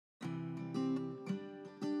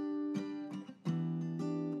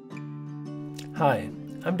Hi,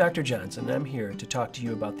 I'm Dr. Johnson, and I'm here to talk to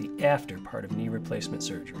you about the after part of knee replacement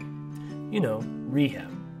surgery. You know, rehab.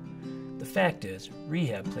 The fact is,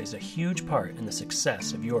 rehab plays a huge part in the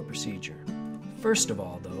success of your procedure. First of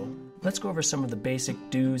all, though, let's go over some of the basic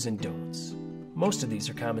do's and don'ts. Most of these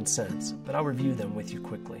are common sense, but I'll review them with you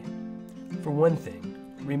quickly. For one thing,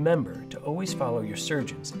 remember to always follow your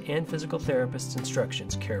surgeon's and physical therapist's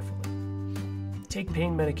instructions carefully. Take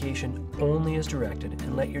pain medication only as directed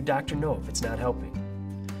and let your doctor know if it's not helping.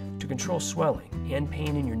 To control swelling and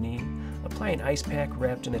pain in your knee, apply an ice pack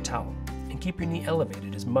wrapped in a towel and keep your knee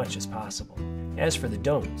elevated as much as possible. As for the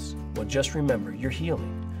don'ts, well, just remember you're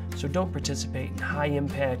healing, so don't participate in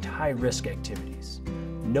high-impact, high-risk activities.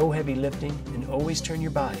 No heavy lifting, and always turn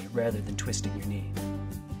your body rather than twisting your knee.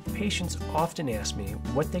 Patients often ask me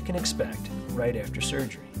what they can expect right after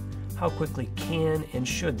surgery. How quickly can and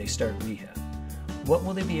should they start rehab? What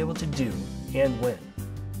will they be able to do and when?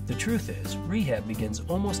 The truth is, rehab begins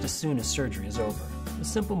almost as soon as surgery is over, with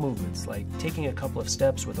simple movements like taking a couple of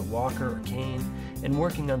steps with a walker or cane and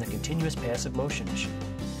working on the continuous passive motion machine.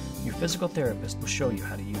 Your physical therapist will show you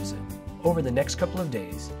how to use it. Over the next couple of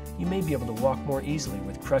days, you may be able to walk more easily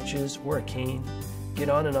with crutches or a cane, get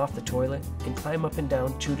on and off the toilet, and climb up and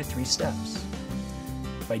down 2 to 3 steps.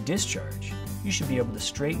 By discharge, you should be able to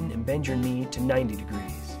straighten and bend your knee to 90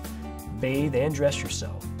 degrees, bathe and dress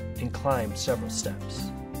yourself, and climb several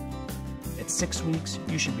steps. At 6 weeks,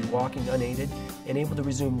 you should be walking unaided and able to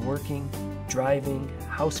resume working, driving,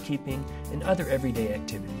 housekeeping, and other everyday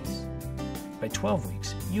activities. By 12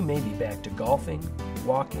 weeks, you may be back to golfing,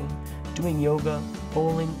 walking, doing yoga,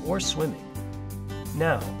 bowling, or swimming.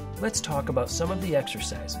 Now, let's talk about some of the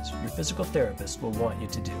exercises your physical therapist will want you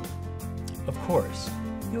to do. Of course,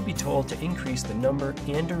 you'll be told to increase the number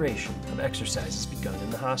and duration of exercises begun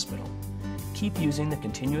in the hospital. Keep using the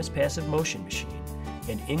continuous passive motion machine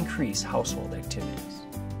and increase household activities.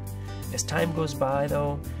 As time goes by,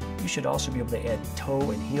 though, you should also be able to add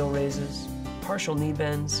toe and heel raises, partial knee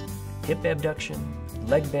bends, hip abduction,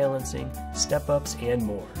 leg balancing, step-ups, and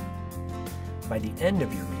more. By the end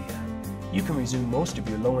of your rehab, you can resume most of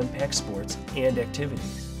your low-impact sports and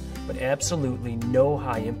activities, but absolutely no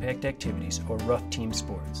high-impact activities or rough team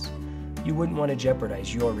sports. You wouldn't want to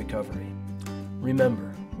jeopardize your recovery.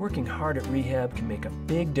 Remember, working hard at rehab can make a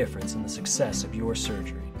big difference in the success of your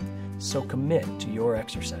surgery, so commit to your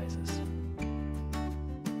exercises.